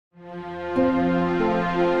Day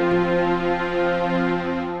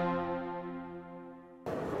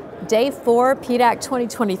 4, PDAC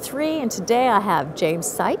 2023, and today I have James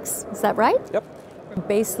Sykes, is that right? Yep. From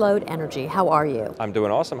Baselode Energy. How are you? I'm doing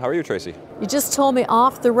awesome. How are you, Tracy? You just told me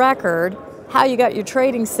off the record how you got your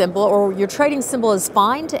trading symbol, or your trading symbol is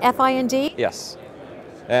FIND, F-I-N-D? Yes.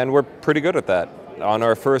 And we're pretty good at that. On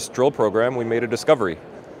our first drill program, we made a discovery.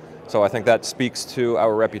 So I think that speaks to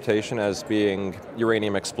our reputation as being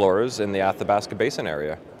uranium explorers in the Athabasca Basin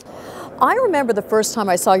area. I remember the first time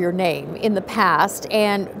I saw your name in the past,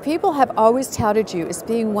 and people have always touted you as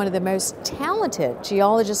being one of the most talented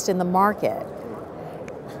geologists in the market.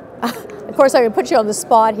 Of course, I'm going to put you on the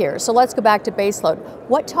spot here, so let's go back to Baselode.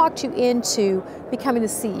 What talked you into becoming the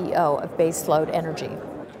CEO of Baselode Energy?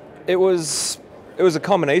 It was a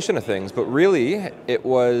combination of things, but really it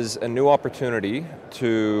was a new opportunity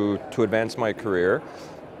to advance my career.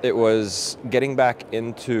 It was getting back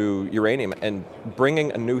into uranium and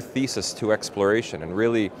bringing a new thesis to exploration and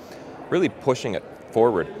really pushing it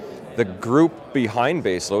forward. The group behind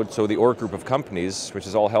Baselode, so the OR group of companies, which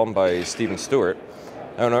is all helmed by Stephen Stewart,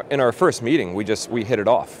 in our first meeting, we hit it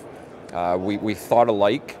off. We thought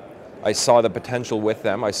alike. I saw the potential with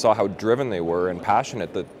them. I saw how driven they were and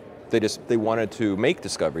passionate that they wanted to make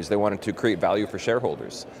discoveries. They wanted to create value for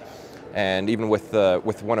shareholders. And even with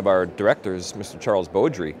one of our directors, Mr. Charles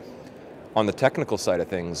Beaudry, on the technical side of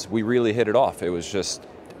things, we really hit it off. It was just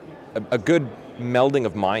a good melding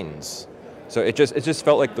of minds. So it just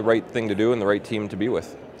felt like the right thing to do and the right team to be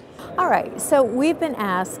with. All right, so we've been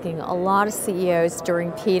asking a lot of CEOs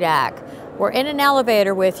during PDAC. We're in an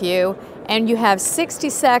elevator with you, and you have 60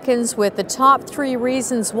 seconds with the top 3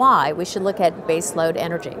 reasons why we should look at Baselode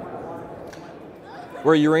Energy.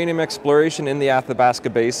 We're uranium exploration in the Athabasca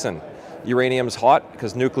Basin. Uranium's hot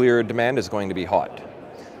because nuclear demand is going to be hot.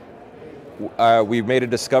 We've made a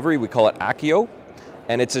discovery, we call it AKIO,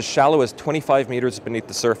 and it's as shallow as 25 meters beneath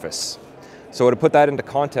the surface. So to put that into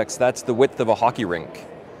context, that's the width of a hockey rink.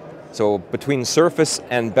 So between surface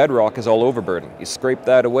and bedrock is all overburden. You scrape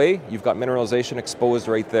that away, you've got mineralization exposed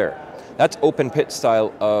right there. That's open pit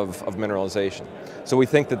style of mineralization. So we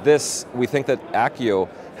think that AKIO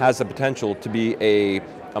has the potential to be a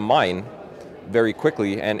mine very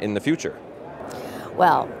quickly and in the future.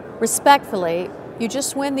 Well, respectfully, you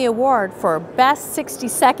just win the award for best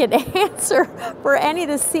 60-second answer for any of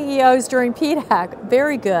the CEOs during PDAC.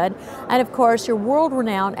 Very good. And of course, you're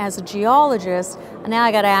world-renowned as a geologist. And now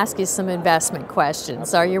I got to ask you some investment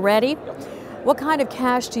questions. Are you ready? What kind of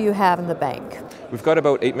cash do you have in the bank? We've got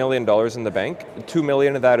about $8 million in the bank. $2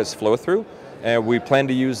 million of that is flow-through. And we plan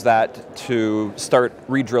to use that to start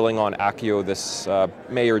re-drilling on AKIO this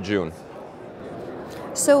May or June.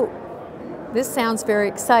 So this sounds very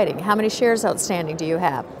exciting. How many shares outstanding do you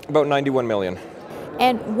have? About 91 million.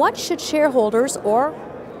 And what should shareholders or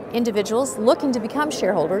individuals looking to become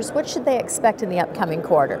shareholders, what should they expect in the upcoming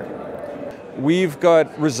quarter? We've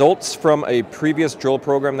got results from a previous drill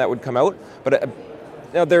program that would come out, but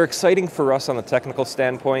now they're exciting for us on the technical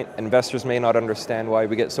standpoint. Investors may not understand why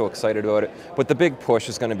we get so excited about it, but the big push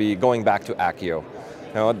is going to be going back to AKIO.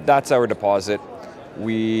 Now, that's our deposit.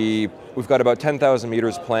 We've got about 10,000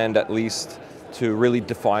 meters planned at least to really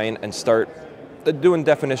define and start doing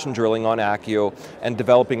definition drilling on AKIO and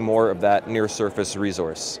developing more of that near-surface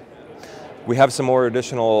resource. We have some more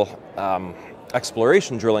additional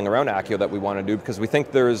exploration drilling around AKIO that we want to do because we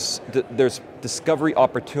think there's discovery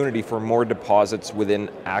opportunity for more deposits within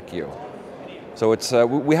AKIO. So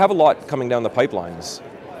we have a lot coming down the pipelines.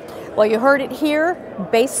 Well, you heard it here,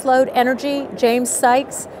 Baselode Energy, James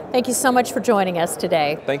Sykes. Thank you so much for joining us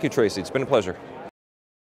today. Thank you, Tracy. It's been a pleasure.